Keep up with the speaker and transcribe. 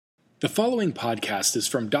The following podcast is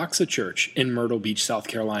from Doxa Church in Myrtle Beach, South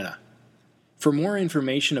Carolina. For more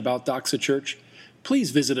information about Doxa Church, please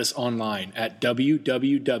visit us online at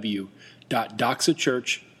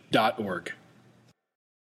www.doxachurch.org.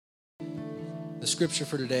 The scripture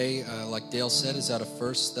for today, like Dale said, is out of 1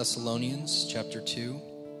 Thessalonians chapter 2.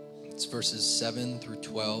 It's verses 7 through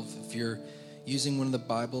 12. If you're using one of the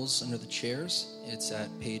Bibles under the chairs, it's at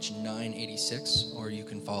page 986, or you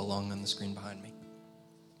can follow along on the screen behind me.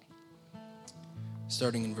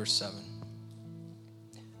 Starting in verse 7.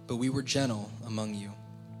 But we were gentle among you,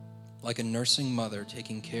 like a nursing mother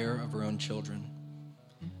taking care of her own children.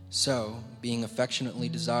 So, being affectionately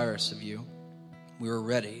desirous of you, we were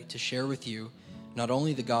ready to share with you not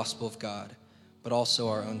only the gospel of God, but also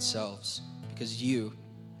our own selves, because you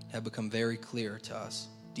have become very dear to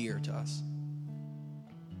us.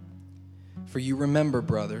 For you remember,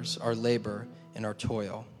 brothers, our labor and our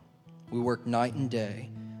toil. We work night and day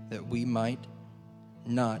that we might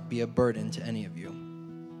not be a burden to any of you,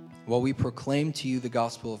 while we proclaim to you the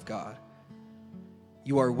gospel of God.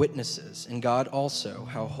 You are witnesses, and God also,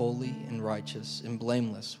 how holy and righteous and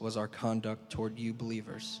blameless was our conduct toward you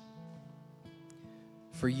believers.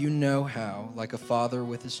 For you know how, like a father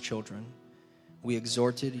with his children, we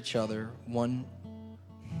exhorted each one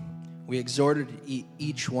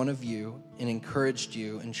of you and encouraged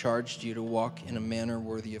you and charged you to walk in a manner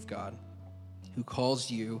worthy of God, who calls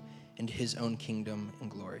you into his own kingdom and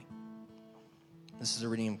glory. This is a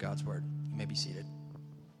reading of God's word. You may be seated.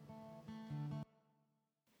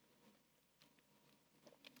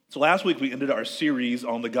 So last week we ended our series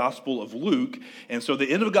on the Gospel of Luke, and so at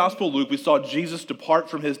the end of the Gospel of Luke, we saw Jesus depart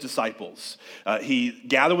from his disciples. He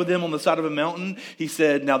gathered with them on the side of a mountain. He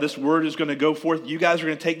said, now this word is going to go forth. You guys are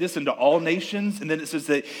going to take this into all nations. And then it says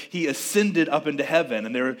that he ascended up into heaven,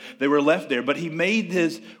 and they were left there. But he made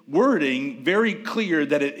his wording very clear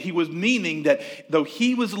that he was meaning that though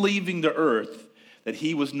he was leaving the earth, that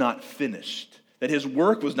he was not finished, that his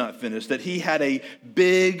work was not finished, that he had a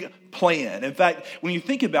big plan. In fact, when you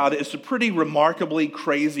think about it, it's a pretty remarkably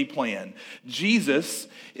crazy plan. Jesus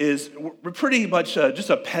is pretty much just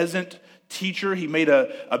a peasant teacher. He made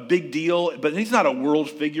a big deal, but he's not a world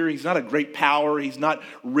figure. He's not a great power. He's not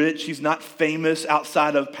rich. He's not famous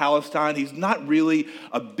outside of Palestine. He's not really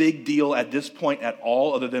a big deal at this point at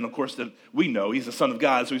all, other than, of course, that we know he's the Son of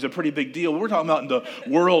God, so he's a pretty big deal. We're talking about in the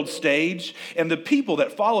world stage, and the people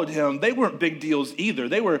that followed him, they weren't big deals either.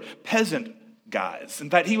 They were peasant guys. In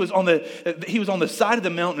fact, he was on the side of the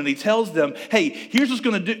mountain, and he tells them, hey, here's what's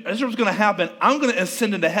going to happen. I'm going to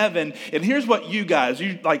ascend into heaven, and here's what you guys,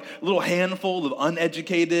 you like a little handful of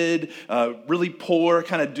uneducated, really poor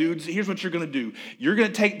kind of dudes, here's what you're going to do. You're going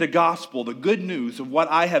to take the gospel, the good news of what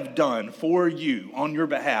I have done for you on your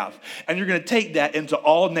behalf, and you're going to take that into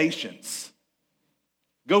all nations.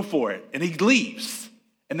 Go for it. And he leaves,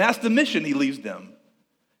 and that's the mission he leaves them.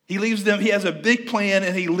 He leaves them, he has a big plan,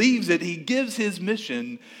 and he leaves it. He gives his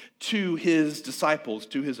mission to his disciples,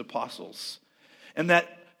 to his apostles. And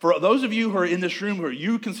that for those of you who are in this room, who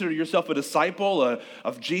you consider yourself a disciple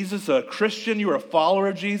of Jesus, a Christian, you're a follower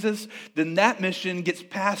of Jesus, then that mission gets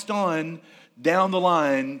passed on down the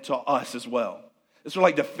line to us as well. It's sort of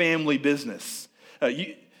like the family business.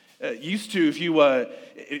 Used to, if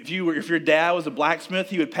your dad was a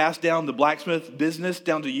blacksmith, he would pass down the blacksmith business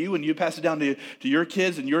down to you, and you'd pass it down to your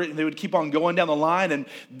kids, and they would keep on going down the line. And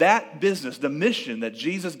that business, the mission that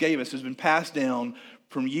Jesus gave us, has been passed down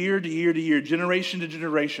from year to year to year, generation to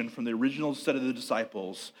generation, from the original set of the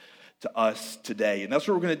disciples to us today. And that's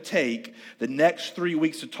what we're going to take the next 3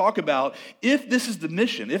 weeks to talk about. If this is the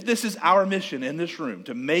mission, if this is our mission in this room,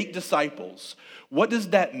 to make disciples, what does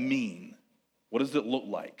that mean? What does it look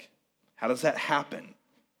like? How does that happen?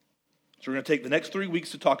 So we're going to take the next 3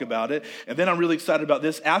 weeks to talk about it. And then I'm really excited about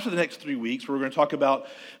this. After the next 3 weeks, we're going to talk about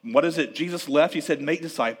what is it? Jesus left. He said, make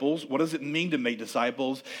disciples. What does it mean to make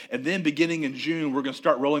disciples? And then beginning in June, we're going to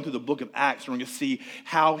start rolling through the book of Acts. And we're going to see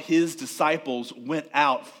how his disciples went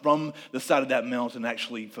out from the side of that mountain and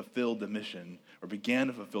actually fulfilled the mission, or began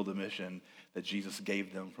to fulfill the mission that Jesus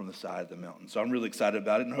gave them from the side of the mountain. So I'm really excited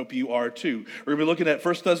about it, and I hope you are too. We're going to be looking at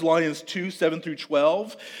 1 Thessalonians 2, 7 through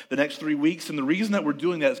 12 the next 3 weeks. And the reason that we're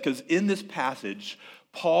doing that is because in this passage,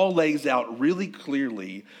 Paul lays out really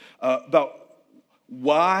clearly about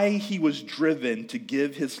why he was driven to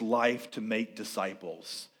give his life to make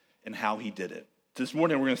disciples and how he did it. This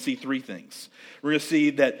morning, we're going to see three things. We're going to see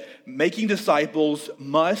that making disciples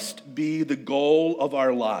must be the goal of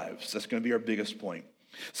our lives. That's going to be our biggest point.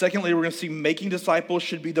 Secondly, we're going to see making disciples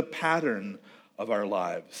should be the pattern of our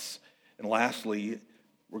lives. And lastly,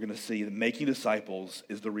 we're going to see that making disciples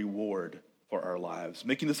is the reward for our lives.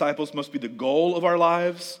 Making disciples must be the goal of our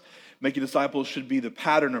lives. Making disciples should be the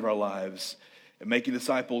pattern of our lives, and making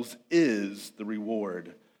disciples is the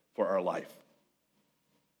reward for our life.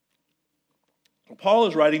 Paul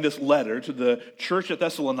is writing this letter to the church at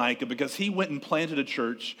Thessalonica because he went and planted a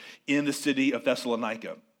church in the city of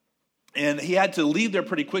Thessalonica. And he had to leave there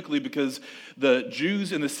pretty quickly because the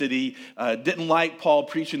Jews in the city didn't like Paul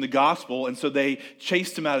preaching the gospel, and so they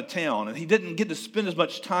chased him out of town. And he didn't get to spend as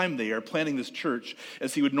much time there planting this church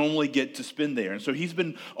as he would normally get to spend there. And so he's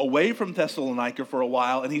been away from Thessalonica for a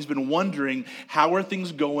while, and he's been wondering, how are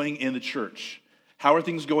things going in the church? How are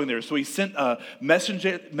things going there? So he sent a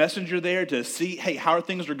messenger there to see, hey, how are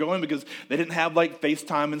things going? Because they didn't have like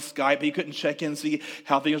FaceTime and Skype. He couldn't check in and see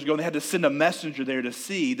how things are going. They had to send a messenger there to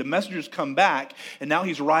see. The messengers come back, and now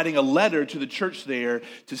he's writing a letter to the church there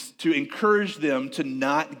to encourage them to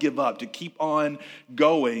not give up, to keep on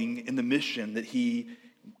going in the mission that he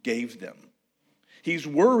gave them. He's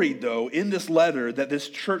worried, though, in this letter that this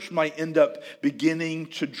church might end up beginning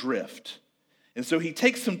to drift. And so he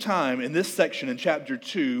takes some time in this section in chapter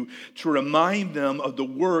 2 to remind them of the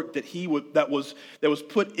work that that was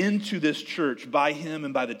put into this church by him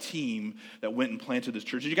and by the team that went and planted this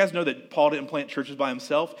church. Did you guys know that Paul didn't plant churches by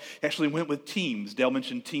himself? He actually went with teams. Dale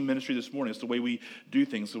mentioned team ministry this morning. It's the way we do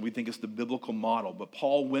things, so we think it's the biblical model. But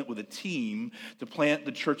Paul went with a team to plant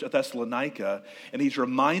the church at Thessalonica, and he's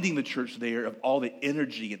reminding the church there of all the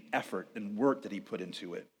energy and effort and work that he put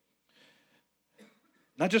into it.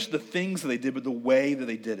 Not just the things that they did, but the way that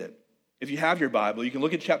they did it. If you have your Bible, you can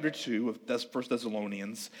look at chapter 2 of 1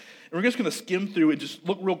 Thessalonians. And we're just going to skim through and just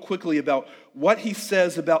look real quickly about what he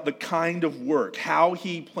says about the kind of work, how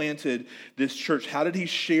he planted this church, how did he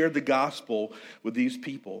share the gospel with these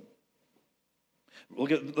people.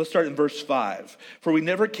 Let's start in verse 5. For we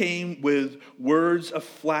never came with words of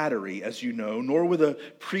flattery, as you know, nor with a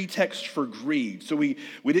pretext for greed. So we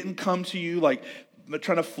didn't come to you like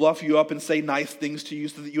trying to fluff you up and say nice things to you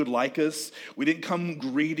so that you would like us. We didn't come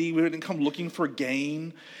greedy. We didn't come looking for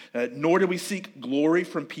gain. Nor did we seek glory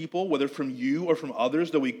from people, whether from you or from others,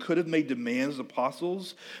 though we could have made demands as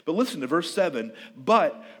apostles. But listen to verse 7.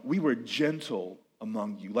 But we were gentle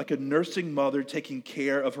among you, like a nursing mother taking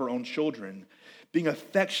care of her own children. Being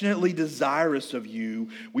affectionately desirous of you,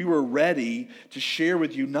 we were ready to share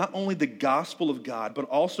with you not only the gospel of God, but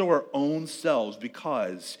also our own selves,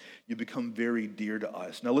 because you become very dear to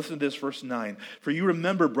us. Now listen to this, verse 9. For you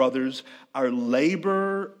remember, brothers, our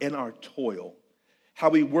labor and our toil, how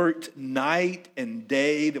we worked night and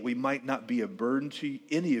day that we might not be a burden to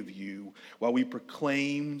any of you, while we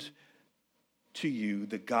proclaimed to you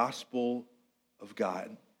the gospel of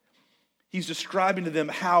God. He's describing to them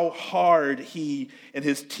how hard he and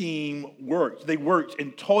his team worked. They worked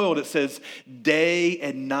and toiled, it says, day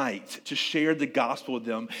and night to share the gospel with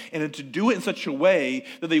them and to do it in such a way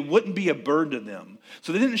that they wouldn't be a burden to them.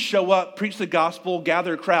 So they didn't show up, preach the gospel,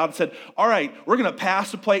 gather a crowd, and said, all right, we're going to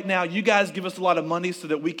pass the plate now. You guys give us a lot of money so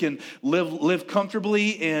that we can live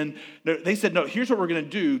comfortably. And they said, no, here's what we're going to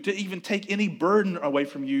do. To even take any burden away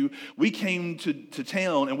from you, we came to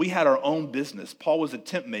town and we had our own business. Paul was a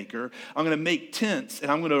tent maker. I'm going to make tents,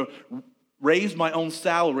 and I'm going to raise my own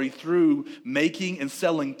salary through making and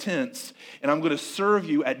selling tents, and I'm going to serve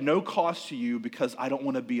you at no cost to you because we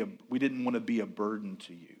didn't want to be a burden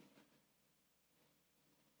to you.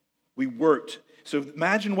 We worked. So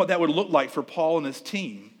imagine what that would look like for Paul and his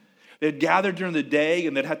team. They'd gather during the day,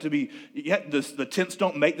 and they'd have to the tents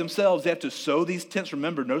don't make themselves. They have to sew these tents.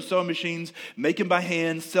 Remember, no sewing machines, make them by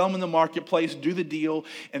hand, sell them in the marketplace, do the deal.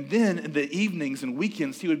 And then in the evenings and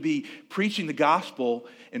weekends, he would be preaching the gospel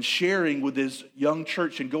and sharing with his young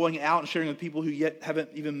church and going out and sharing with people who yet haven't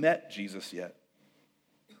even met Jesus yet.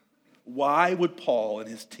 Why would Paul and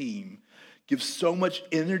his team give so much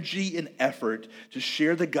energy and effort to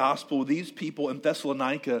share the gospel with these people in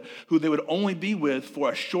Thessalonica who they would only be with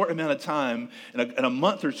for a short amount of time? And a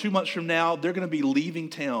month or 2 months from now, they're going to be leaving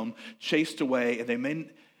town, chased away,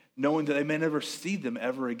 and knowing that they may never see them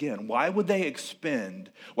ever again. Why would they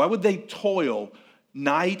toil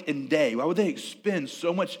night and day? Why would they expend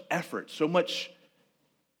so much effort, so much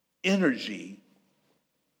energy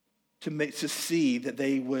to see that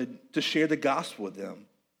to share the gospel with them?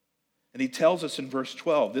 And he tells us in verse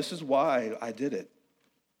 12, this is why I did it.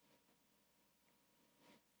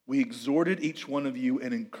 We exhorted each one of you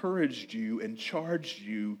and encouraged you and charged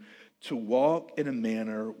you to walk in a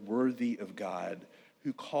manner worthy of God,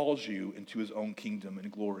 who calls you into his own kingdom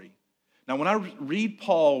and glory. Now, when I read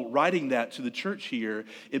Paul writing that to the church here,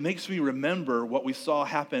 it makes me remember what we saw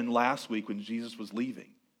happen last week when Jesus was leaving.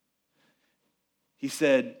 He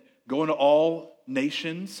said, go into all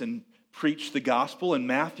nations and preach the gospel. In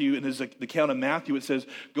Matthew, in his account of Matthew, it says,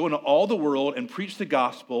 go into all the world and preach the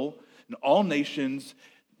gospel in all nations,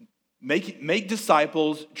 make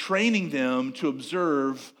disciples, training them to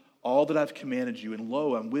observe all that I've commanded you. And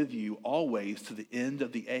lo, I'm with you always to the end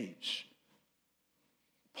of the age.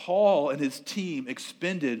 Paul and his team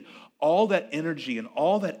expended all that energy and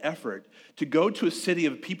all that effort to go to a city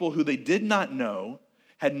of people who they did not know,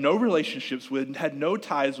 had no relationships with, had no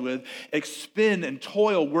ties with, expend and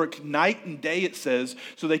toil, work night and day, it says,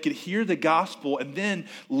 so they could hear the gospel and then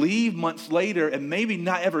leave months later and maybe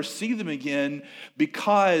not ever see them again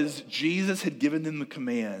because Jesus had given them the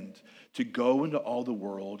command to go into all the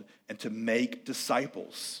world and to make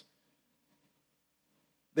disciples.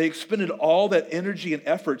 They expended all that energy and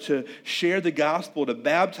effort to share the gospel, to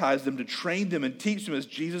baptize them, to train them and teach them as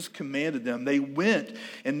Jesus commanded them. They went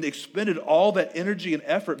and expended all that energy and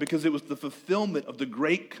effort because it was the fulfillment of the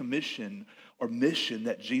Great Commission or mission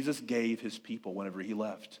that Jesus gave his people whenever he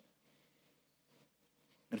left.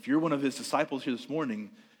 And if you're one of his disciples here this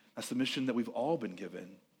morning, that's the mission that we've all been given,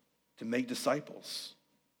 to make disciples.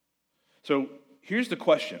 So here's the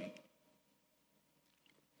question.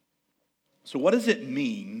 So what does it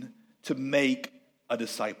mean to make a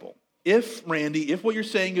disciple? If, Randy, if what you're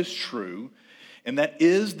saying is true, and that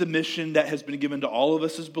is the mission that has been given to all of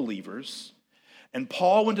us as believers, and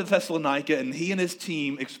Paul went to Thessalonica and he and his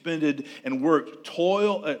team expended and worked,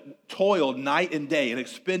 toiled night and day and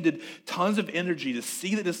expended tons of energy to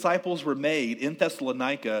see that disciples were made in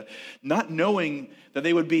Thessalonica, not knowing that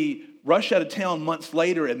they would be rushed out of town months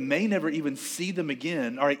later and may never even see them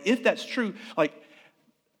again. All right, if that's true,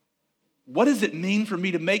 what does it mean for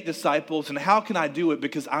me to make disciples, and how can I do it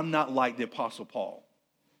because I'm not like the Apostle Paul?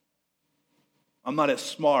 I'm not as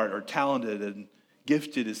smart or talented and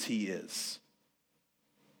gifted as he is.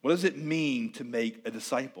 What does it mean to make a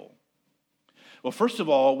disciple? Well, first of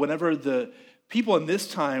all, whenever the people in this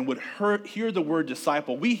time would hear the word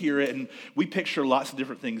disciple, we hear it and we picture lots of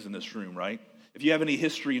different things in this room, right? If you have any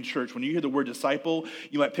history in church, when you hear the word disciple,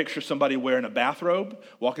 you might picture somebody wearing a bathrobe,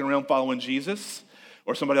 walking around following Jesus.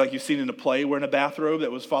 Or somebody like you've seen in a play wearing a bathrobe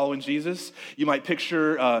that was following Jesus. You might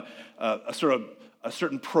picture a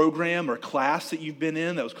certain program or class that you've been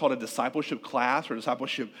in that was called a discipleship class or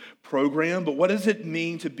discipleship program. But what does it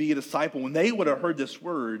mean to be a disciple? When they would have heard this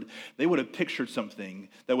word, they would have pictured something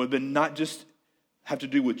that would have been not just have to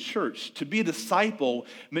do with church. To be a disciple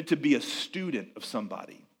meant to be a student of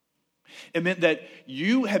somebody. It meant that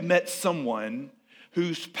you had met someone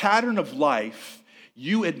whose pattern of life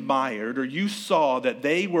you admired, or you saw that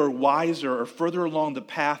they were wiser or further along the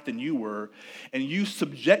path than you were, and you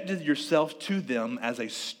subjected yourself to them as a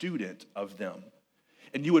student of them.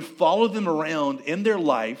 And you would follow them around in their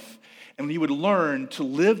life, and you would learn to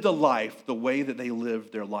live the life the way that they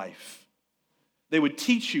lived their life. They would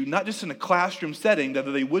teach you, not just in a classroom setting, though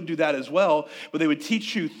they would do that as well, but they would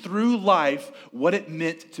teach you through life what it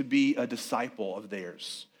meant to be a disciple of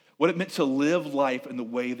theirs, what it meant to live life in the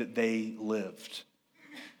way that they lived.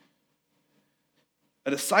 A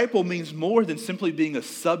disciple means more than simply being a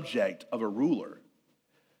subject of a ruler.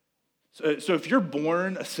 So if you're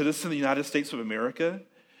born a citizen of the United States of America,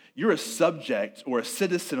 you're a subject or a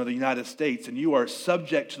citizen of the United States, and you are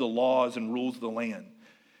subject to the laws and rules of the land.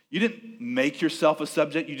 You didn't make yourself a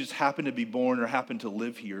subject, you just happen to be born or happen to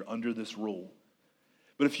live here under this rule.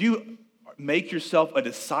 But if you make yourself a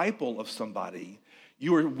disciple of somebody,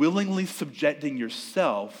 you are willingly subjecting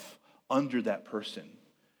yourself under that person.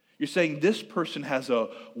 You're saying this person has a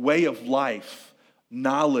way of life,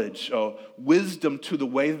 knowledge, wisdom to the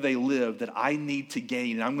way that they live that I need to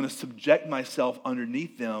gain. And I'm going to subject myself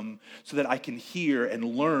underneath them so that I can hear and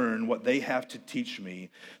learn what they have to teach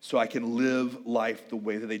me so I can live life the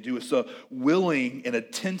way that they do. It's a willing and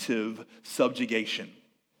attentive subjugation.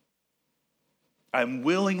 I'm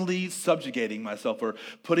willingly subjugating myself or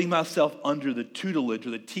putting myself under the tutelage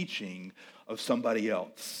or the teaching of somebody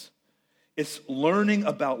else. It's learning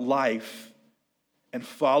about life and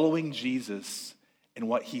following Jesus and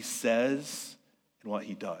what he says and what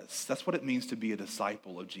he does. That's what it means to be a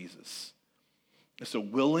disciple of Jesus. It's a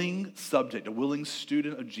willing subject, a willing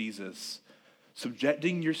student of Jesus,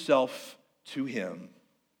 subjecting yourself to him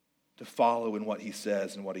to follow in what he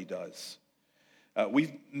says and what he does.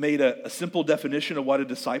 We've made a simple definition of what a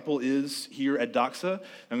disciple is here at Doxa.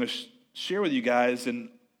 I'm going to share with you guys, and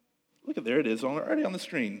look at there it is, already on the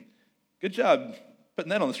screen. Good job putting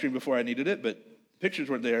that on the screen before I needed it, but pictures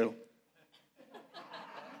weren't there.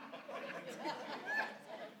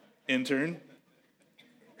 Intern.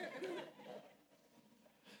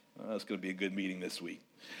 That's going to be a good meeting this week.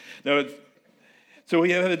 So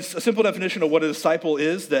we have a simple definition of what a disciple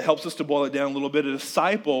is that helps us to boil it down a little bit. A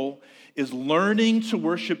disciple is learning to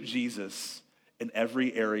worship Jesus in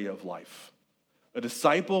every area of life. A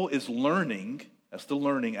disciple is learning, that's the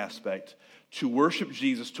learning aspect. To worship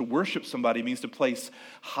Jesus, to worship somebody means to place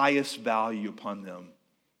highest value upon them.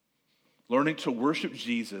 Learning to worship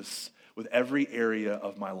Jesus with every area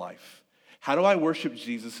of my life. How do I worship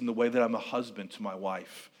Jesus in the way that I'm a husband to my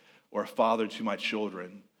wife, or a father to my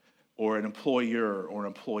children, or an employer or an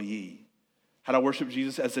employee? How do I worship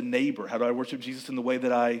Jesus as a neighbor? How do I worship Jesus in the way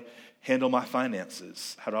that I handle my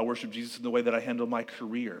finances? How do I worship Jesus in the way that I handle my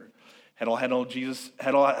career? How do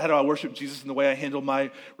I worship Jesus in the way I handle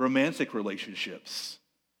my romantic relationships?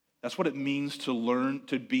 That's what it means to learn,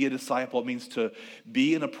 to be a disciple. It means to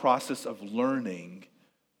be in a process of learning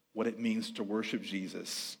what it means to worship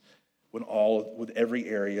Jesus with every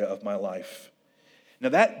area of my life. Now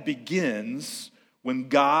that begins when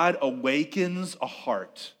God awakens a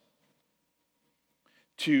heart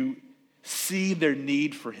to see their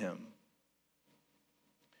need for him.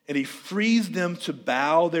 And he frees them to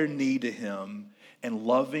bow their knee to him in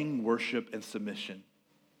loving worship and submission.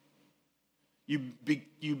 You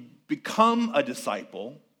become a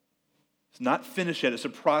disciple. It's not finished yet, it's a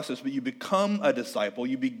process, but you become a disciple.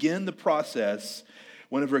 You begin the process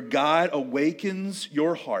whenever God awakens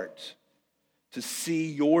your heart to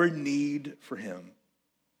see your need for him.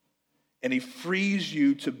 And he frees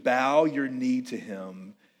you to bow your knee to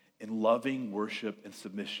him in loving worship and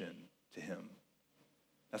submission to him.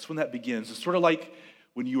 That's when that begins. It's sort of like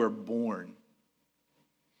when you are born.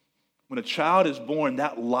 When a child is born,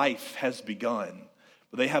 that life has begun.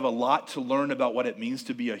 But they have a lot to learn about what it means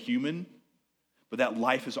to be a human. But that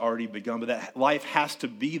life has already begun. But that life has to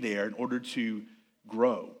be there in order to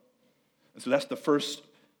grow. And so that's the first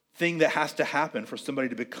thing that has to happen for somebody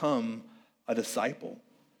to become a disciple.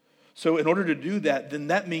 So in order to do that, then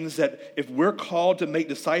that means that if we're called to make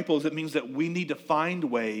disciples, it means that we need to find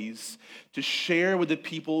ways to share with the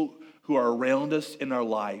people who are around us in our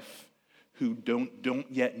life who don't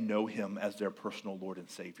yet know him as their personal Lord and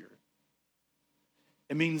Savior.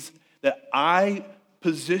 It means that I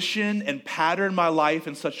position and pattern my life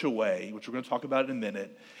in such a way, which we're going to talk about in a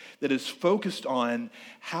minute, that is focused on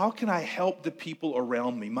how can I help the people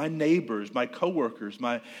around me, my neighbors, my coworkers,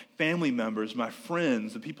 my family members, my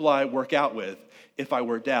friends, the people I work out with, if I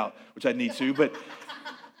worked out, which I need to, but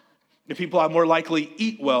the people I more likely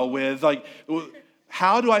eat well with, like,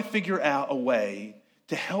 how do I figure out a way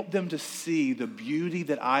to help them to see the beauty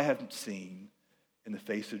that I have seen in the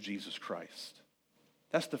face of Jesus Christ?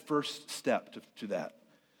 That's the first step to that.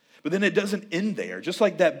 But then it doesn't end there. Just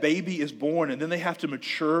like that baby is born and then they have to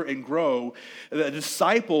mature and grow, the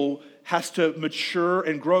disciple has to mature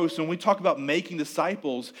and grow. So when we talk about making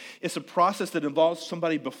disciples, it's a process that involves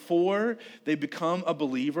somebody before they become a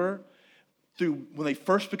believer, through when they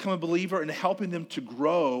first become a believer, and helping them to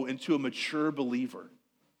grow into a mature believer.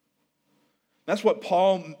 That's what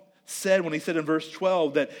Paul said when he said in verse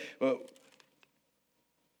 12 that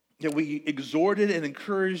we exhorted and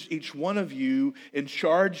encouraged each one of you and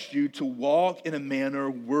charged you to walk in a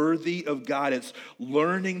manner worthy of God. It's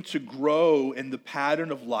learning to grow in the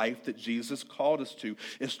pattern of life that Jesus called us to.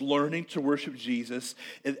 It's learning to worship Jesus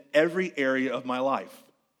in every area of my life.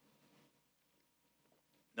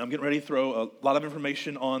 Now I'm getting ready to throw a lot of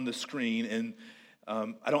information on the screen, and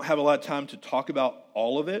I don't have a lot of time to talk about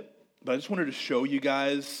all of it, but I just wanted to show you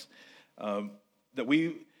guys that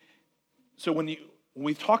when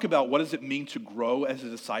we talk about what does it mean to grow as a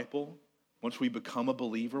disciple, once we become a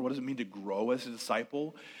believer, what does it mean to grow as a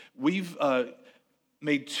disciple? We've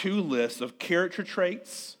made two lists of character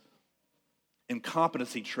traits and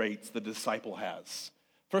competency traits the disciple has.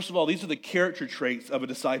 First of all, these are the character traits of a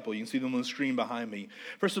disciple. You can see them on the screen behind me.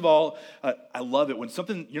 First of all, I love it when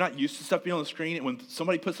you're not used to stuff being on the screen, and when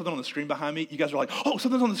somebody puts something on the screen behind me, you guys are like, oh,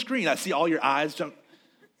 something's on the screen. I see all your eyes jump.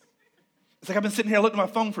 It's like I've been sitting here looking at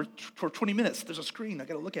my phone for 20 minutes. There's a screen. I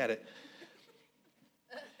got to look at it.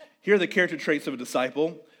 Here are the character traits of a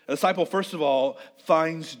disciple. A disciple, first of all,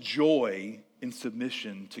 finds joy in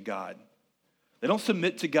submission to God. They don't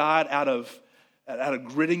submit to God out of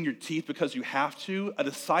gritting your teeth because you have to. A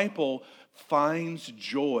disciple finds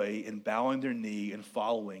joy in bowing their knee and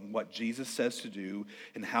following what Jesus says to do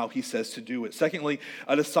and how he says to do it. Secondly,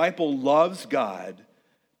 a disciple loves God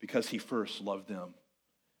because he first loved them.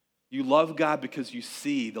 You love God because you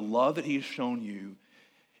see the love that he has shown you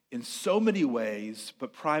in so many ways,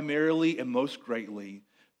 but primarily and most greatly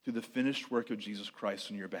through the finished work of Jesus Christ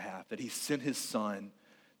on your behalf, that he sent his son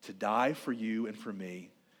to die for you and for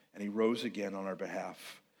me, and he rose again on our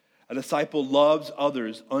behalf. A disciple loves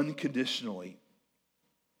others unconditionally.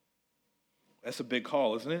 That's a big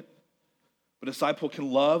call, isn't it? A disciple can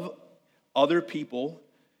love other people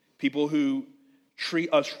who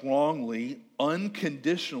treat us wrongly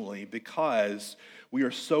unconditionally because we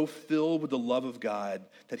are so filled with the love of God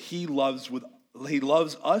that He loves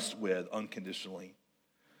us with unconditionally.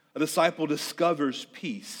 A disciple discovers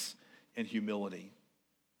peace and humility.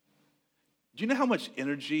 Do you know how much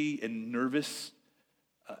energy and nervous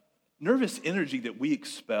energy that we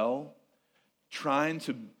expel trying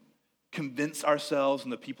to convince ourselves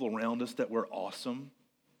and the people around us that we're awesome?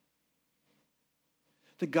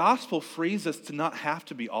 The gospel frees us to not have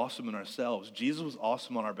to be awesome in ourselves. Jesus was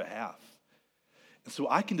awesome on our behalf. And so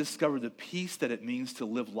I can discover the peace that it means to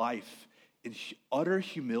live life in utter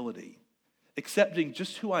humility, accepting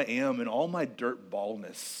just who I am and all my dirt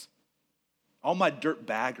baldness, all my dirt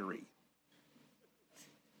baggery,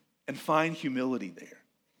 and find humility there.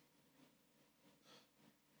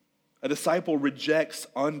 A disciple rejects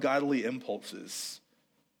ungodly impulses.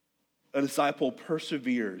 A disciple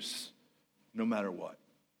perseveres no matter what.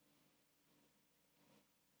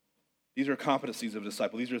 These are competencies of a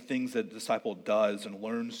disciple. These are things that a disciple does and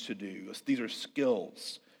learns to do. These are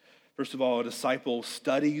skills. First of all, a disciple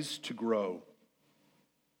studies to grow.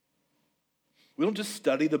 We don't just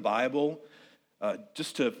study the Bible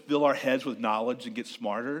just to fill our heads with knowledge and get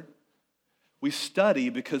smarter. We study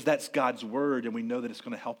because that's God's word and we know that it's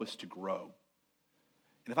going to help us to grow.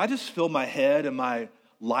 And if I just fill my head and my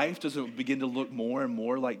life doesn't begin to look more and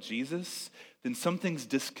more like Jesus, then something's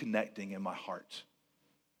disconnecting in my heart.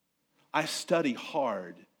 I study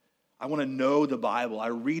hard. I want to know the Bible. I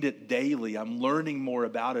read it daily. I'm learning more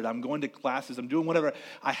about it. I'm going to classes. I'm doing whatever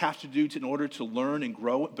I have to do in order to learn and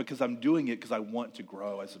grow because I'm doing it because I want to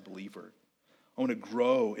grow as a believer. I want to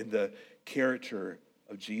grow in the character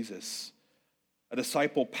of Jesus. A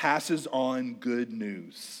disciple passes on good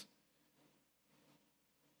news.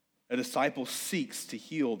 A disciple seeks to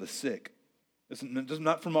heal the sick. It's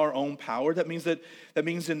not from our own power. That means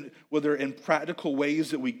whether in practical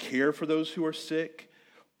ways that we care for those who are sick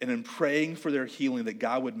and in praying for their healing, that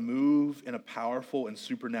God would move in a powerful and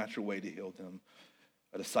supernatural way to heal them.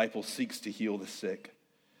 A disciple seeks to heal the sick.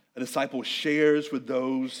 A disciple shares with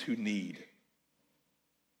those who need.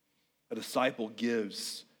 A disciple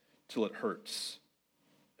gives till it hurts.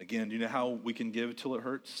 Again, do you know how we can give till it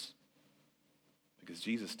hurts? Because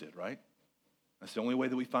Jesus did, right? That's the only way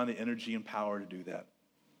that we find the energy and power to do that.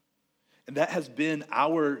 And that has been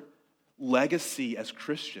our legacy as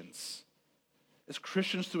Christians. As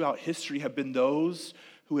Christians throughout history have been those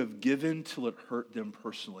who have given till it hurt them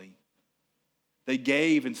personally. They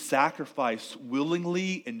gave and sacrificed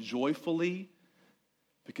willingly and joyfully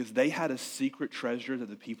because they had a secret treasure that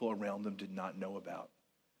the people around them did not know about.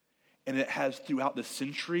 And it has, throughout the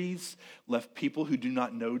centuries, left people who do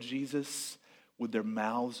not know Jesus with their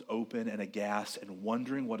mouths open and aghast and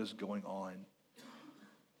wondering what is going on.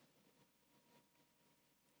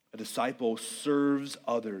 A disciple serves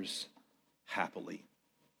others happily.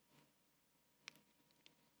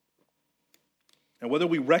 And whether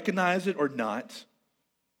we recognize it or not,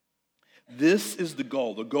 this is the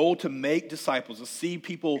goal to make disciples, to see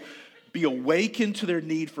people be awakened to their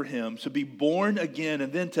need for Him, to be born again,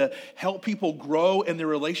 and then to help people grow in their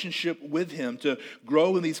relationship with Him, to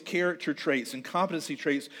grow in these character traits and competency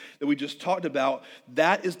traits that we just talked about.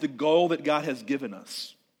 That is the goal that God has given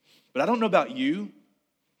us. But I don't know about you,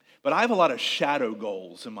 but I have a lot of shadow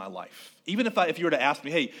goals in my life. Even if you were to ask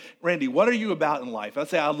me, hey, Randy, what are you about in life? I'd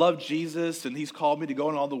say I love Jesus and He's called me to go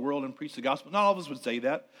into all the world and preach the gospel. Not all of us would say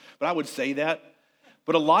that, but I would say that.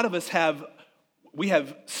 But a lot of us have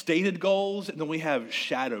stated goals and then we have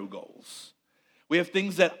shadow goals. We have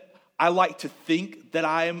things that I like to think that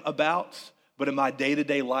I am about, but in my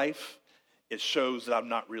day-to-day life, it shows that I'm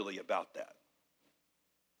not really about that.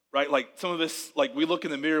 Right? Like some of us, like we look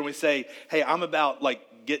in the mirror and we say, hey, I'm about like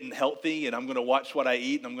getting healthy and I'm going to watch what I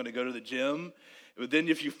eat and I'm going to go to the gym. But then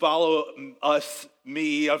if you follow us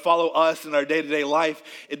in our day-to-day life,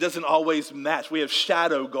 it doesn't always match. We have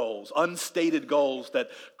shadow goals, unstated goals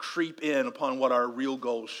that creep in upon what our real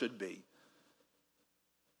goals should be.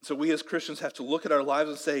 So we as Christians have to look at our lives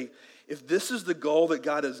and say, if this is the goal that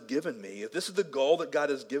God has given me, if this is the goal that God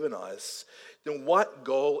has given us, then what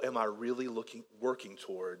goal am I really working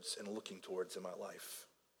towards and looking towards in my life?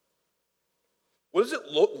 What does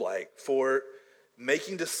it look like for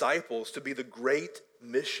making disciples to be the great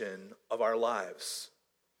mission of our lives?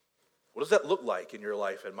 What does that look like in your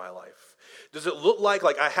life and my life? Does it look like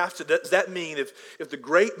I have to, does that mean if the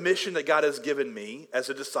great mission that God has given me as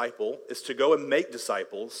a disciple is to go and make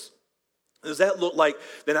disciples, does that look like,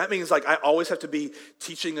 then that means I always have to be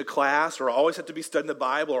teaching a class or I always have to be studying the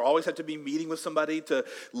Bible or always have to be meeting with somebody to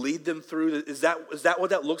lead them through? Is that what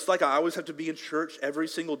that looks like? I always have to be in church every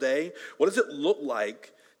single day? What does it look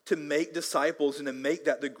like to make disciples and to make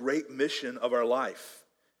that the great mission of our life.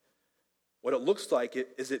 What it looks like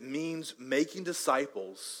is it means making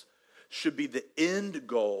disciples should be the end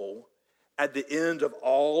goal at the end of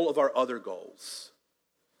all of our other goals.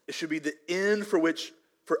 It should be the end for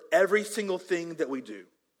every single thing that we do.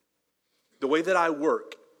 The way that I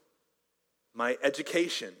work, my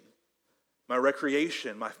education, my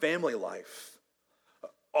recreation, my family life,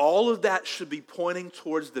 all of that should be pointing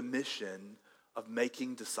towards the mission of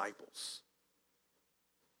making disciples.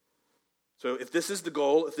 So if this is the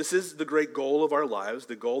goal, if this is the great goal of our lives,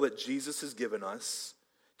 the goal that Jesus has given us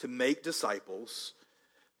to make disciples,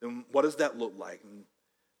 then what does that look like? And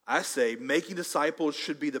I say making disciples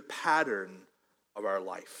should be the pattern of our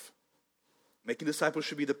life. Making disciples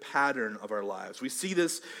should be the pattern of our lives. We see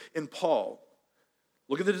this in Paul.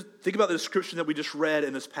 Think about the description that we just read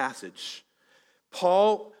in this passage.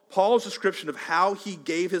 Paul's description of how he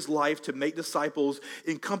gave his life to make disciples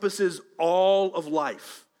encompasses all of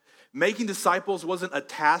life. Making disciples wasn't a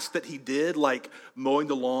task that he did, like mowing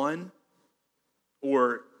the lawn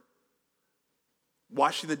or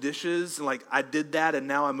washing the dishes, and like I did that and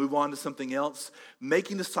now I move on to something else.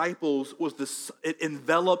 Making disciples it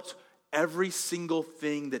enveloped every single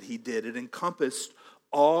thing that he did. It encompassed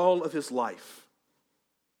all of his life.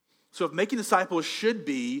 So if making disciples should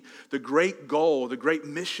be the great goal, the great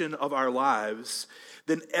mission of our lives,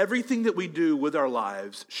 then everything that we do with our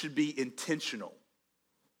lives should be intentional.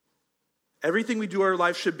 Everything we do in our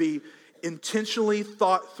life should be intentionally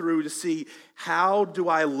thought through to see, how do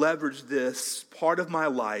I leverage this part of my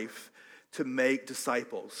life to make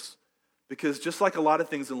disciples? Because just like a lot of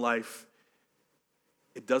things in life,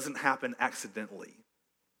 it doesn't happen accidentally.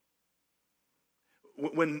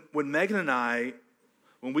 When Megan and I,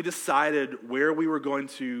 when we decided where we were going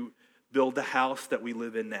to build the house that we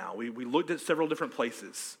live in now, we looked at several different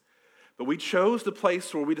places. But we chose the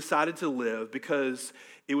place where we decided to live because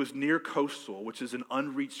it was near Coastal, which is an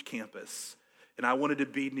unreached campus. And I wanted to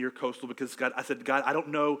be near Coastal because I said, God, I don't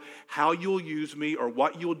know how you'll use me or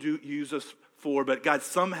what you'll use us for, but God,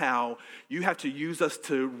 somehow you have to use us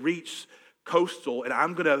to reach Coastal, and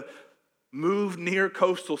I'm going to move near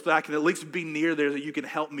Coastal so that I can at least be near there, that you can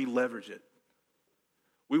help me leverage it.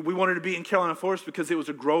 We wanted to be in Carolina Forest because it was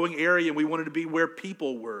a growing area, and we wanted to be where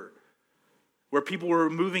people were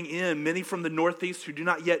moving in, many from the Northeast who do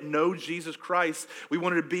not yet know Jesus Christ. We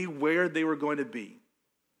wanted to be where they were going to be.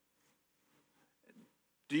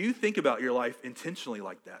 Do you think about your life intentionally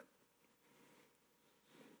like that?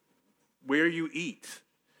 Where you eat,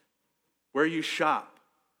 where you shop.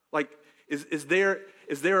 Like, is there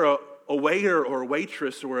a waiter or a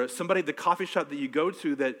waitress or somebody at the coffee shop that you go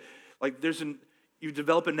to that, like, you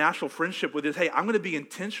develop a natural friendship with this? Hey, I'm going to be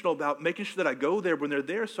intentional about making sure that I go there when they're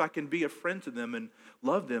there so I can be a friend to them and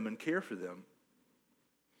love them and care for them.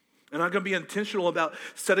 And I'm going to be intentional about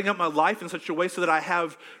setting up my life in such a way so that I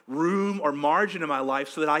have room or margin in my life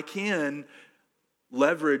so that I can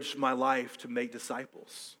leverage my life to make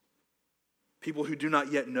disciples. People who do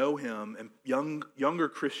not yet know him, and younger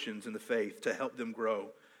Christians in the faith, to help them grow.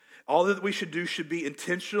 All that we should do should be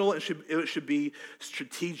intentional, and it should be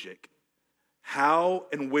strategic. How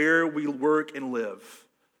and where we work and live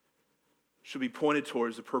should be pointed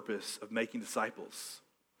towards the purpose of making disciples.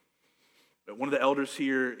 One of the elders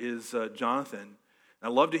here is Jonathan. And I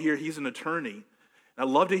love to hear, he's an attorney. And I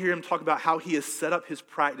love to hear him talk about how he has set up his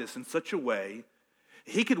practice in such a way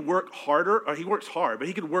he could work harder, or he works hard, but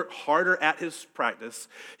he could work harder at his practice.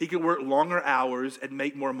 He could work longer hours and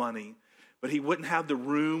make more money, but he wouldn't have the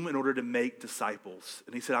room in order to make disciples.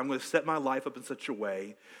 And he said, I'm going to set my life up in such a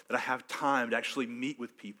way that I have time to actually meet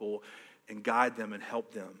with people and guide them and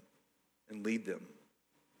help them and lead them.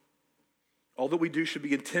 All that we do should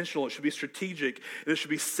be intentional, it should be strategic, and it should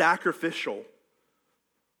be sacrificial.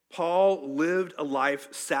 Paul lived a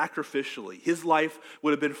life sacrificially. His life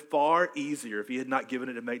would have been far easier if he had not given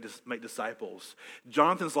it to make disciples.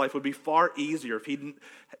 Jonathan's life would be far easier if he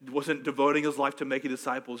wasn't devoting his life to making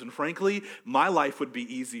disciples. And frankly, my life would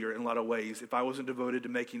be easier in a lot of ways if I wasn't devoted to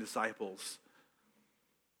making disciples.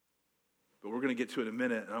 But we're going to get to it in a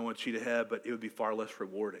minute, and I don't want to cheat ahead, but it would be far less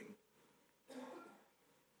rewarding.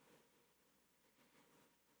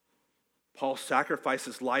 Paul sacrificed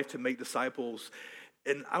his life to make disciples.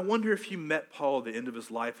 And I wonder if you met Paul at the end of his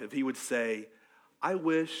life, if he would say, I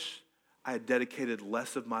wish I had dedicated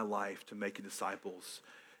less of my life to making disciples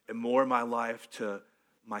and more of my life to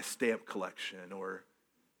my stamp collection, or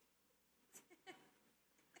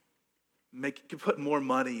put more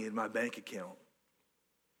money in my bank account.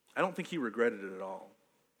 I don't think he regretted it at all.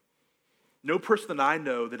 No person that I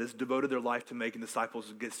know that has devoted their life to making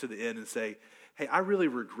disciples gets to the end and say, hey, I really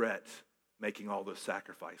regret making all those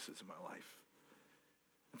sacrifices in my life.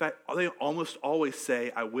 In fact, they almost always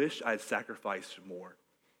say, I wish I had sacrificed more.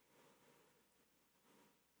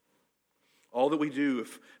 All that we do,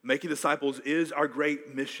 if making disciples is our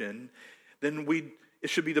great mission, then it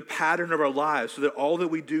should be the pattern of our lives, so that all that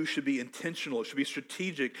we do should be intentional, it should be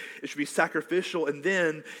strategic, it should be sacrificial, and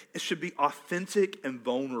then it should be authentic and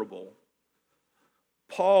vulnerable.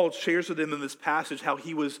 Paul shares with them in this passage how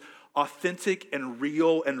he was authentic and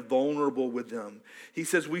real and vulnerable with them. He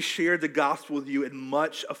says, we shared the gospel with you in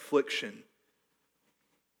much affliction.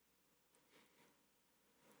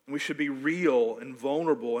 We should be real and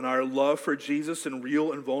vulnerable in our love for Jesus and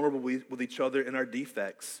real and vulnerable with each other in our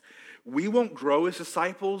defects. We won't grow as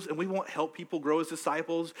disciples and we won't help people grow as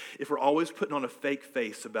disciples if we're always putting on a fake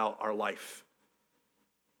face about our life.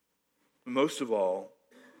 Most of all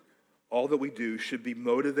that we do should be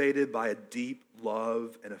motivated by a deep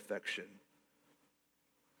love and affection.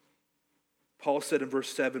 Paul said in verse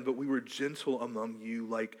 7, but we were gentle among you,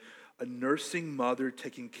 like a nursing mother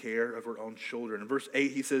taking care of her own children. In verse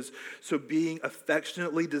 8, he says, so being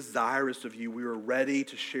affectionately desirous of you, we were ready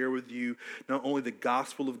to share with you not only the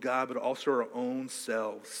gospel of God, but also our own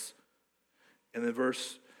selves. And then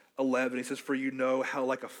verse 11, he says, for you know how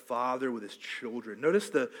like a father with his children. Notice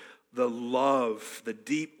the love, the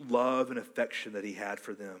deep love and affection that he had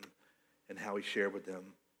for them and how he shared with them.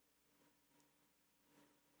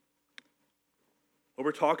 What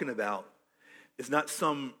we're talking about is not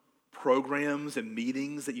some programs and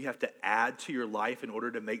meetings that you have to add to your life in order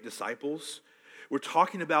to make disciples. We're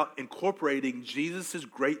talking about incorporating Jesus'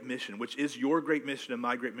 great mission, which is your great mission and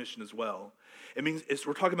my great mission as well. It means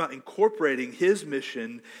we're talking about incorporating his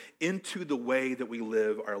mission into the way that we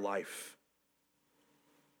live our life.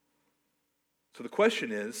 So the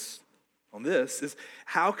question is, on this, is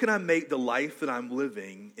how can I make the life that I'm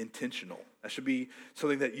living intentional? That should be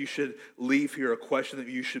something that you should leave here, a question that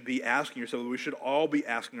you should be asking yourself, that we should all be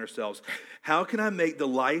asking ourselves. How can I make the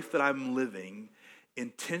life that I'm living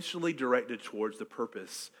intentionally directed towards the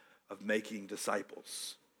purpose of making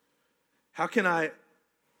disciples? How can I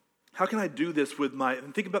do this with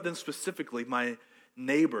and think about them specifically, my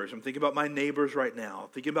neighbors. I'm thinking about my neighbors right now,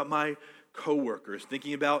 thinking about my coworkers,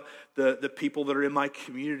 thinking about the people that are in my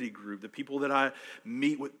community group, the people that I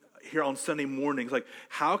meet with here on Sunday mornings. Like,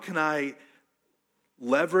 how can I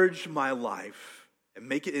leverage my life and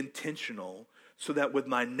make it intentional so that with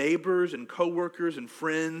my neighbors and coworkers and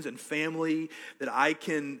friends and family that I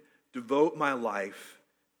can devote my life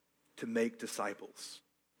to make disciples,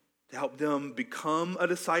 to help them become a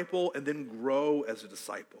disciple and then grow as a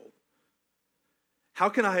disciple? How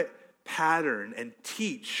can I pattern and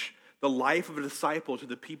teach the life of a disciple to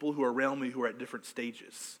the people who are around me who are at different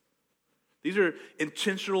stages? These are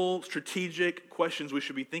intentional, strategic questions we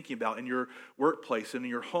should be thinking about in your workplace and in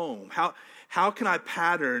your home. How can I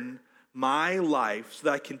pattern my life so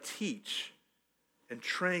that I can teach and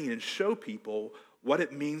train and show people what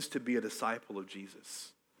it means to be a disciple of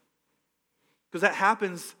Jesus? Because that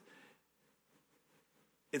happens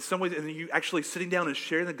in some ways, and you actually sitting down and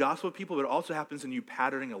sharing the gospel with people, but it also happens in you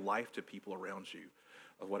patterning a life to people around you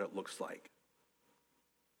of what it looks like.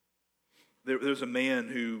 There's a man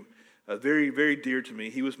who, very, very dear to me.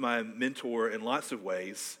 He was my mentor in lots of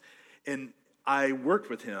ways, and I worked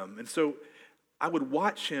with him. And so I would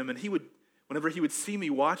watch him, and whenever he would see me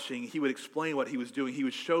watching, he would explain what he was doing. He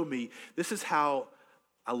would show me, this is how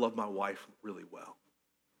I love my wife really well.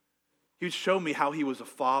 He would show me how he was a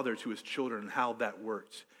father to his children and how that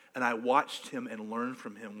worked. And I watched him and learned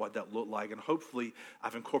from him what that looked like. And hopefully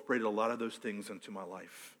I've incorporated a lot of those things into my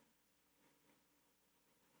life.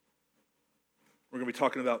 We're going to be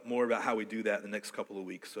talking more about how we do that in the next couple of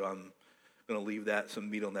weeks. So I'm going to leave some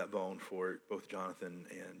meat on that bone for both Jonathan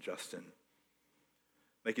and Justin.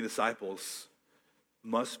 Making disciples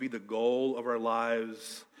must be the goal of our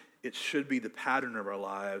lives. It should be the pattern of our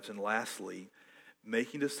lives. And lastly,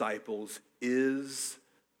 making disciples is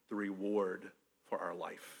the reward for our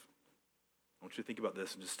life. I want you to think about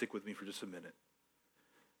this and just stick with me for just a minute.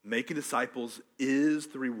 Making disciples is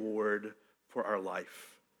the reward for our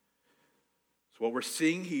life. So what we're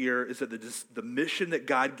seeing here is that the mission that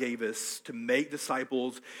God gave us to make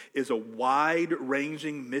disciples is a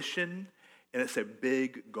wide-ranging mission, and it's a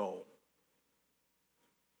big goal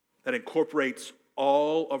that incorporates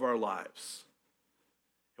all of our lives.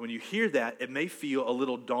 And when you hear that, it may feel a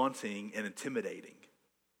little daunting and intimidating.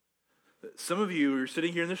 Some of you are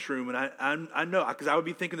sitting here in this room, and I know, because I would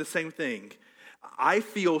be thinking the same thing. I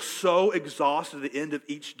feel so exhausted at the end of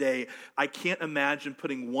each day, I can't imagine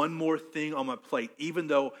putting one more thing on my plate, even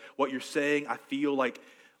though what you're saying, I feel like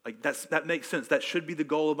Like that makes sense. That should be the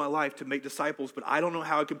goal of my life, to make disciples, but I don't know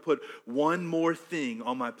how I can put one more thing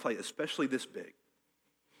on my plate, especially this big.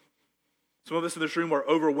 Some of us in this room are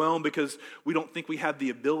overwhelmed because we don't think we have the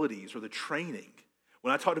abilities or the training.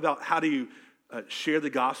 When I talked about how do you share the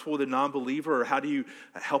gospel with a non-believer, or how do you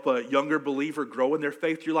help a younger believer grow in their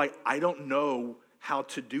faith, you're like, I don't know how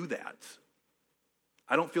to do that.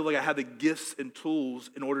 I don't feel like I have the gifts and tools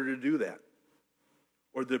in order to do that,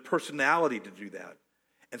 or the personality to do that.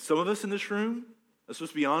 And some of us in this room, let's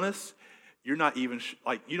just be honest, you're not even,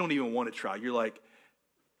 you don't even want to try. You're like,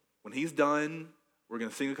 when he's done, we're going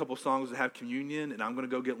to sing a couple songs and have communion, and I'm going to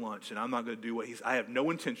go get lunch, and I'm not going to do I have no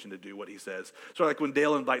intention to do what he says. So like when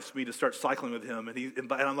Dale invites me to start cycling with him,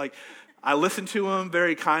 and I'm like, I listen to him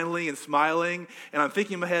very kindly and smiling, and I'm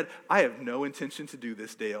thinking in my head, I have no intention to do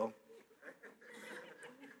this, Dale.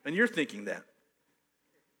 And you're thinking that.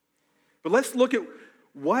 But let's look at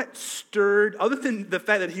what stirred, other than the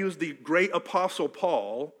fact that he was the great apostle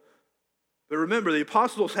Paul, but remember, the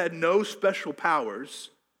apostles had no special powers.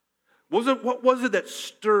 What was it that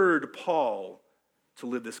stirred Paul to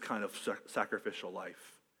live this kind of sacrificial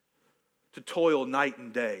life? To toil night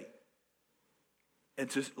and day, and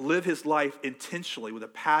to live his life intentionally with a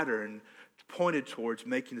pattern pointed towards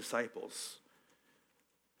making disciples.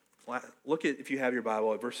 Look at, if you have your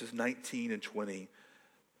Bible, at verses 19 and 20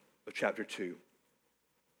 of chapter 2.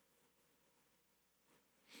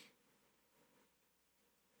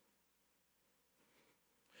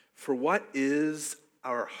 For what is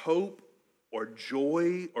our hope or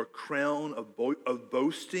joy or crown of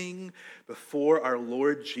boasting before our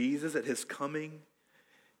Lord Jesus at his coming?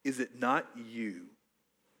 Is it not you?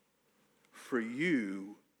 For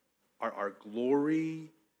you are our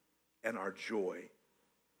glory and our joy.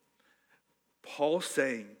 Paul's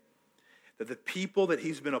saying that the people that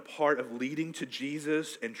he's been a part of leading to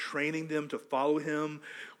Jesus and training them to follow him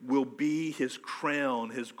will be his crown,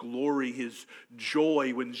 his glory, his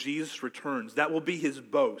joy when Jesus returns. That will be his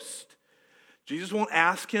boast. Jesus won't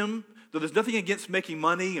ask him, though there's nothing against making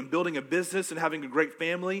money and building a business and having a great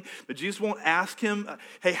family, but Jesus won't ask him,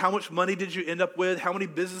 hey, how much money did you end up with? How many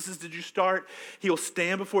businesses did you start? He'll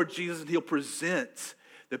stand before Jesus and he'll present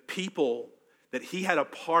the people that he had a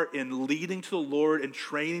part in leading to the Lord and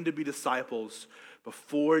training to be disciples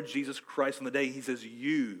before Jesus Christ on the day. He says,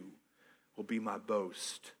 you will be my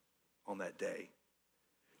boast on that day.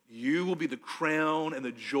 You will be the crown and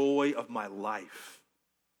the joy of my life.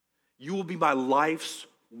 You will be my life's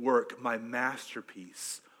work, my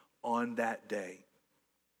masterpiece on that day.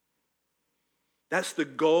 That's the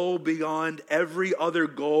goal beyond every other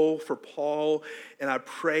goal for Paul, and I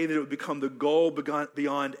pray that it would become the goal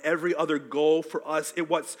beyond every other goal for us.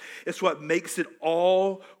 It's what makes it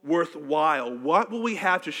all worthwhile. What will we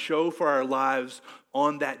have to show for our lives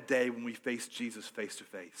on that day when we face Jesus face to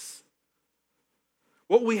face?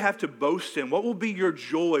 What will we have to boast in? What will be your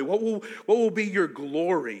joy? What will be your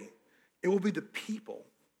glory? It will be the people.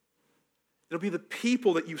 It'll be the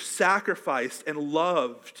people that you sacrificed and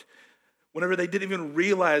loved whenever they didn't even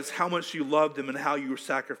realize how much you loved them and how you were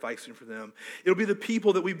sacrificing for them. It'll be the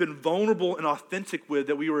people that we've been vulnerable and authentic with,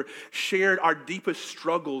 that we were shared our deepest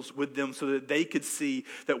struggles with them so that they could see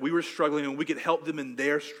that we were struggling and we could help them in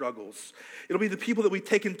their struggles. It'll be the people that we've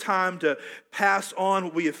taken time to pass on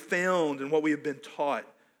what we have found and what we have been taught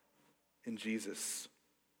in Jesus.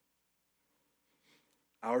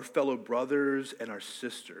 Our fellow brothers and our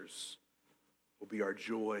sisters will be our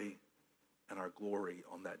joy and our glory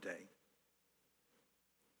on that day.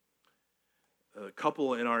 A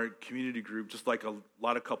couple in our community group, just like a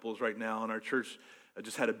lot of couples right now in our church,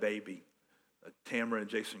 just had a baby, Tamara and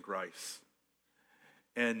Jason Grice.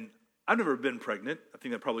 And I've never been pregnant. I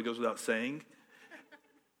think that probably goes without saying.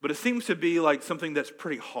 But it seems to be like something that's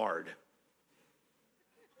pretty hard.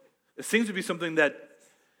 It seems to be something that,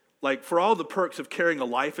 like, for all the perks of carrying a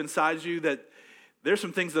life inside you, that there's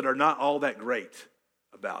some things that are not all that great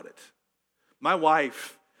about it. My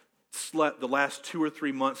wife slept the last 2 or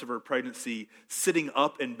 3 months of her pregnancy sitting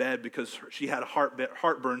up in bed because she had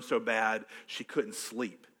heartburn so bad she couldn't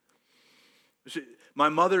sleep. My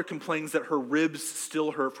mother complains that her ribs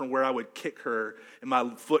still hurt from where I would kick her, and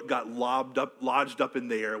my foot got lodged up in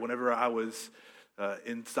there whenever I was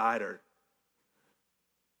inside her.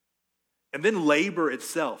 And then labor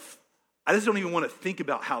itself. I just don't even want to think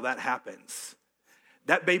about how that happens.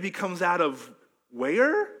 That baby comes out of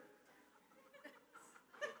where?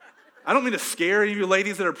 I don't mean to scare any of you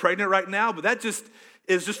ladies that are pregnant right now, but that just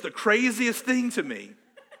is just the craziest thing to me.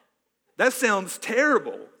 That sounds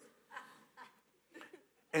terrible.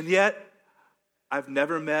 And yet, I've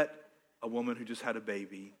never met a woman who just had a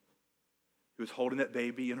baby, who was holding that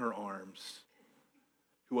baby in her arms,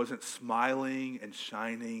 who wasn't smiling and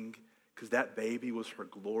shining, because that baby was her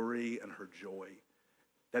glory and her joy.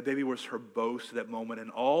 That baby was her boast at that moment, and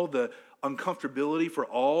all the uncomfortability for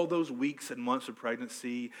all those weeks and months of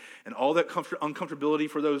pregnancy, and all that uncomfortability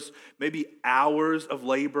for those maybe hours of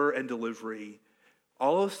labor and delivery,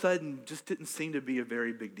 all of a sudden just didn't seem to be a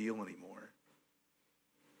very big deal anymore.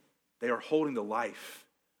 They are holding the life,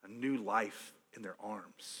 a new life, in their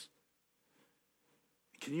arms.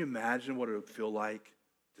 Can you imagine what it would feel like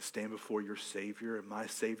to stand before your Savior and my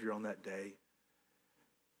Savior on that day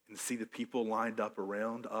and see the people lined up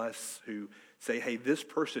around us who say, hey, this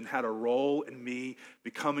person had a role in me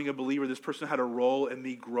becoming a believer. This person had a role in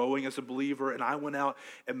me growing as a believer, and I went out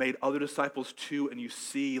and made other disciples too. And you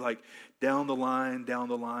see, like, down the line,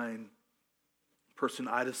 a person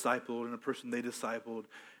I discipled and a person they discipled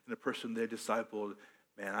and a person they discipled.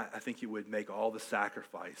 Man, I think it would make all the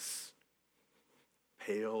sacrifice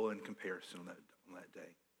pale in comparison on that day.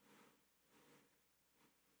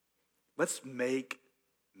 Let's make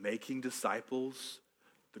making disciples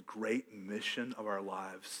the great mission of our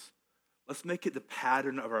lives. Let's make it the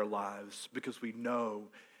pattern of our lives, because we know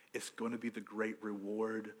it's going to be the great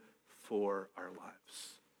reward for our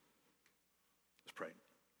lives. Let's pray.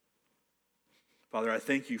 Father, I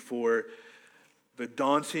thank you for the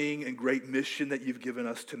daunting and great mission that you've given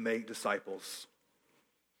us to make disciples.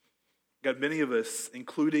 God, many of us,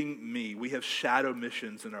 including me, we have shadow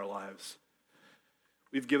missions in our lives.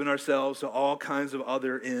 We've given ourselves to all kinds of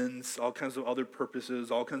other ends, all kinds of other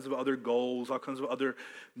purposes, all kinds of other goals, all kinds of other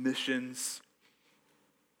missions.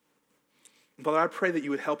 And Father, I pray that you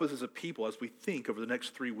would help us as a people as we think over the next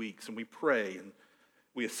 3 weeks and we pray and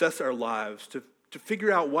we assess our lives to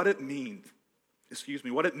figure out what it means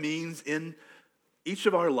in each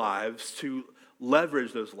of our lives to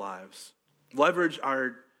leverage those lives, leverage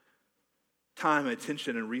our time,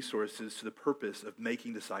 attention, and resources to the purpose of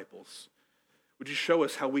making disciples. Would you show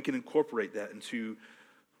us how we can incorporate that into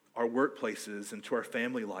our workplaces, into our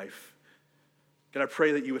family life? God, I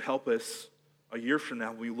pray that you would help us a year from now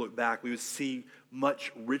when we look back, we would see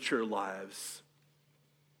much richer lives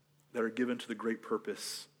that are given to the great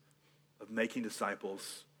purpose of making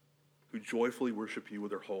disciples who joyfully worship you with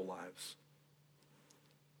their whole lives.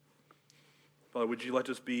 Father, would you let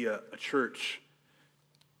us be a church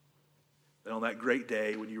that on that great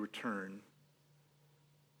day when you return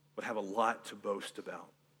would have a lot to boast about.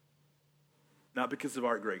 Not because of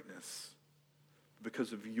our greatness, but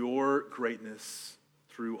because of your greatness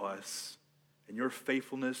through us and your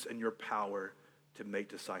faithfulness and your power to make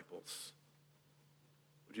disciples.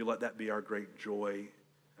 Would you let that be our great joy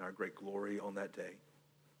and our great glory on that day?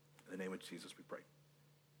 In the name of Jesus we pray.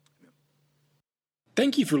 Amen.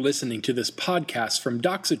 Thank you for listening to this podcast from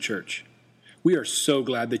Doxa Church. We are so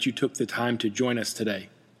glad that you took the time to join us today.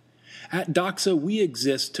 At Doxa, we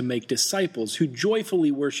exist to make disciples who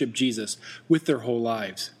joyfully worship Jesus with their whole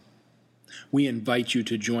lives. We invite you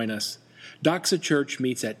to join us. Doxa Church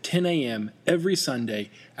meets at 10 a.m. every Sunday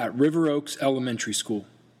at River Oaks Elementary School.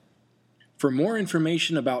 For more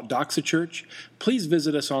information about Doxa Church, please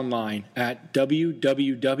visit us online at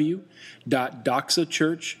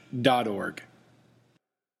www.doxachurch.org.